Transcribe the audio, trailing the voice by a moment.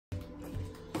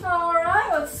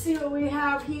let's see what we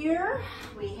have here.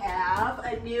 We have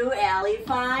a new alley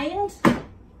find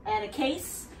and a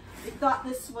case. We thought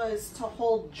this was to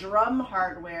hold drum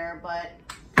hardware, but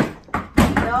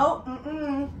no,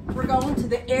 we're going to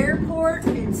the airport.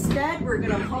 Instead, we're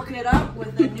gonna hook it up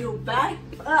with a new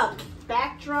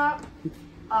backdrop.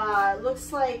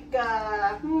 Looks like,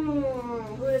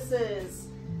 who is this?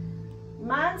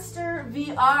 Monster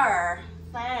VR,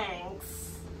 thanks.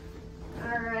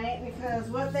 All right, because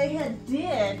what they had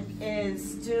did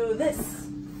is do this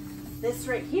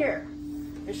right here.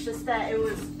 It's just that it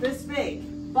was this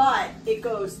big, but it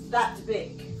goes that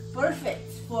big. Perfect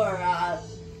for,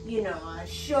 you know,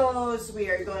 shows. We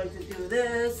are going to do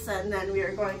this, and then we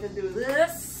are going to do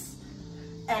this.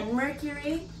 And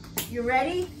Mercury, you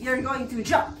ready? You're going to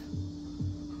jump.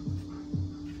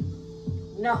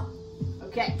 No.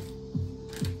 Okay.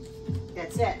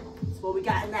 That's it. That's what we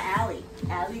got in the alley.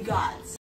 Alley gods.